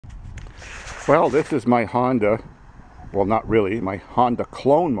Well, this is my Honda, well not really, my Honda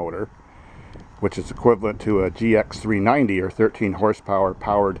clone motor, which is equivalent to a GX390 or 13 horsepower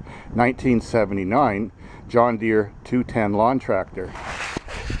powered 1979 John Deere 210 lawn tractor.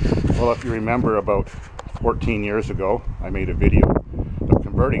 Well, if you remember, about 14 years ago I made a video of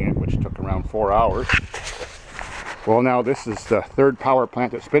converting it, which took around 4 hours. Well, now this is the third power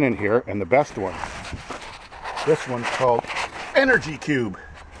plant that's been in here, and the best one. This one's called Energy Cube.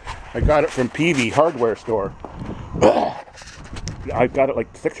 I got it from PV hardware store. I got it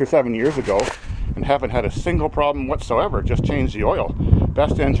like 6 or 7 years ago and haven't had a single problem whatsoever. Just changed the oil.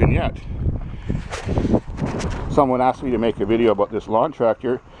 Best engine yet. Someone asked me to make a video about this lawn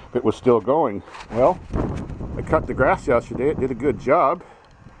tractor if it was still going. Well, I cut the grass yesterday. It did a good job.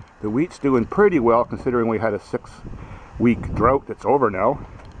 The wheat's doing pretty well considering we had a 6-week drought that's over now.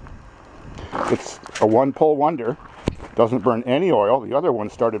 It's a one-pull wonder. Doesn't burn any oil. The other one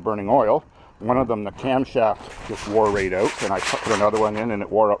started burning oil. One of them, the camshaft, just wore right out, and I put another one in and it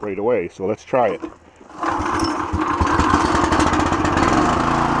wore out right away. So let's try it.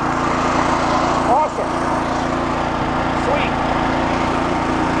 Awesome! Sweet!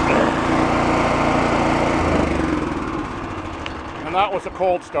 And that was a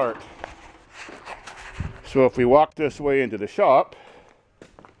cold start. So if we walk this way into the shop,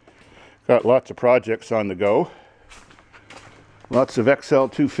 got lots of projects on the go. Lots of XL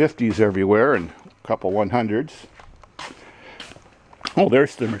 250s everywhere and a couple 100s. Oh,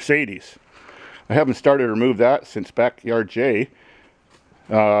 there's the Mercedes. I haven't started to remove that since Backyard J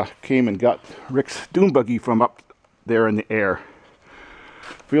came and got Rick's dune buggy from up there in the air.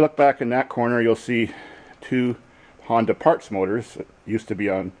 If we look back in that corner, you'll see 2 Honda parts motors that used to be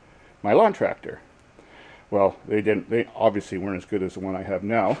on my lawn tractor. Well, they obviously weren't as good as the one I have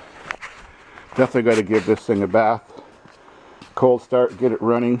now. Definitely got to give this thing a bath. Cold start, get it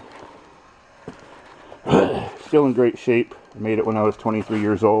running. Still in great shape. I made it when I was 23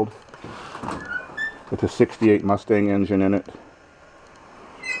 years old with a 68 Mustang engine in it.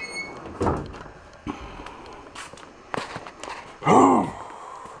 The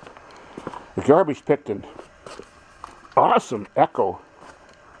garbage picked an awesome Echo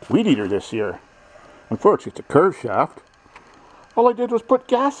weed eater this year. Unfortunately, it's a curved shaft. All I did was put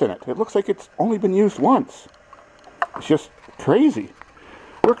gas in it. It looks like it's only been used once. It's just crazy.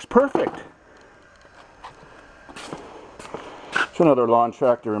 Works perfect. It's another lawn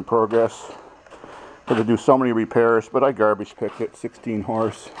tractor in progress. Had to do so many repairs, but I garbage picked it. 16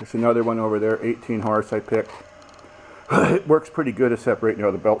 horse. There's another one over there, 18 horse I picked. It works pretty good except right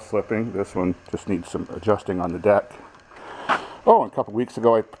now the belt's slipping. This one just needs some adjusting on the deck. Oh, and a couple weeks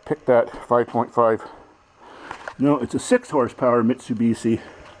ago I picked that 5.5. No, it's a 6 horsepower Mitsubishi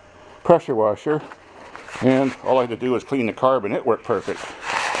pressure washer. And all I had to do was clean the carb and it worked perfect.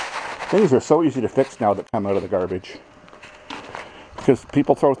 Things are so easy to fix now that come out of the garbage. Because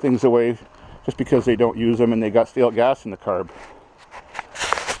people throw things away just because they don't use them and they got stale gas in the carb.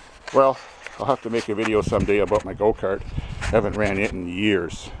 Well, I'll have to make a video someday about my go-kart. I haven't ran it in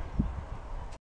years.